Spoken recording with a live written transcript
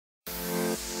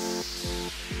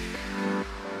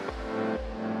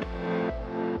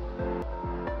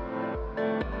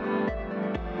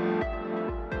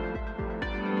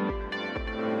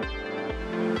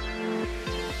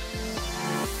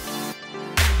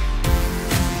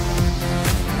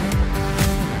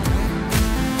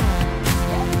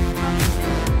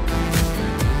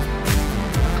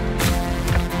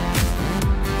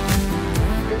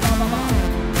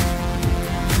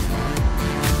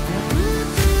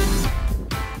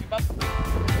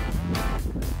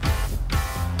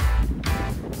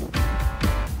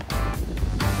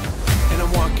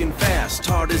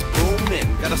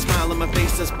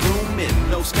that's blooming.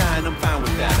 No sky and I'm fine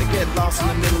with that. I get lost in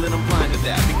the middle and I'm blind to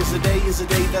that. Because today is a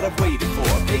day that I've waited for.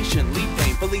 Patiently,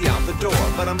 painfully out the door.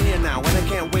 But I'm here now and I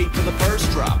can't wait for the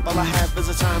first drop. All I have is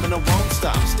a time and I won't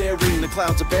stop. Staring, the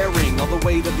clouds are bearing all the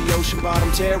weight of the ocean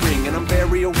bottom tearing. And I'm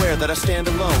very aware that I stand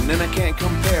alone and I can't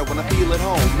compare when I feel at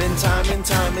home.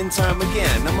 In time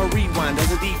again, I'ma rewind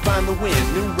as I define the wind.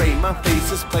 New ray, my face,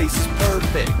 this place is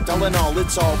perfect. All in all,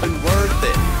 it's all been worth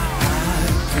it. I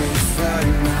prefer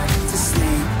not to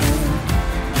sleep in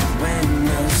when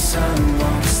the sun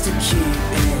wants to keep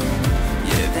in.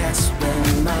 Yeah, that's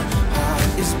when my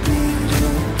heart is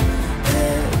beating.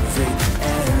 Every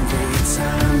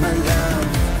time I love.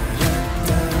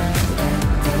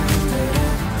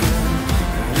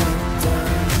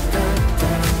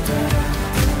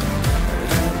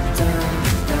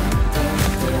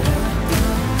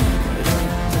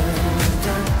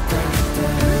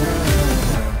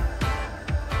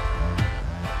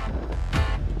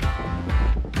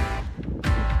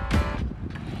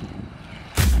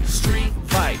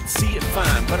 See it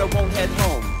fine, but I won't head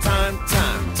home.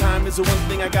 Time is the one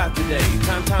thing I got today.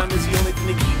 Time is the only thing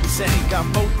to keep me sane. Got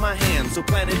both my hands so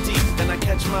planted deep, and I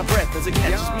catch my breath as it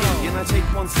catches me. And I take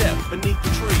one step beneath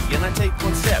the tree, and I take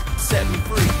one step to set me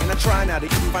free. And I try now to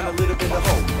even find a little bit of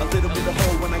hope, a little bit of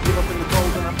hope when I give up in the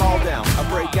cold and I fall down. I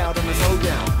break out and I slow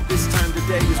down. This time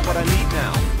today is what I need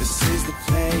now. This is the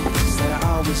place that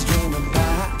I always dream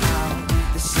about.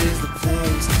 This is the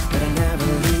place that I never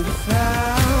leave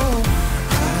without.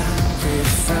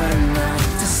 Prefer not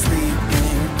to sleep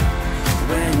in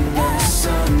when the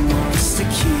sun wants to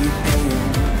keep in.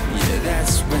 Yeah,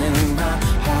 that's when my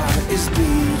heart is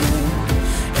beating.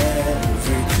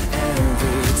 Every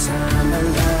time I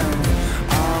love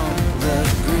all the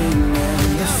green and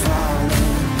the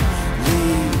falling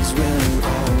leaves will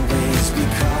always be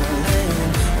calling.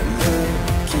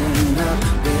 Looking up,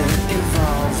 we're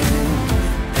evolving.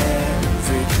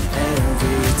 Every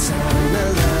time I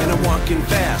love. And I'm walking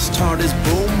fast, heart is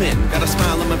booming. Got a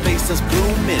smile on my face that's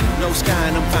blooming. No sky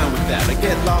and I'm fine with that. I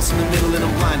get lost in the middle and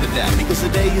I'm blind to that. Because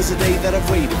today is a day that I've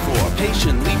waited for.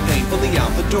 Patiently, painfully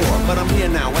out the door. But I'm here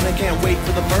now and I can't wait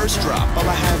for the first drop. All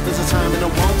I have is a time and I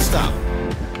won't stop.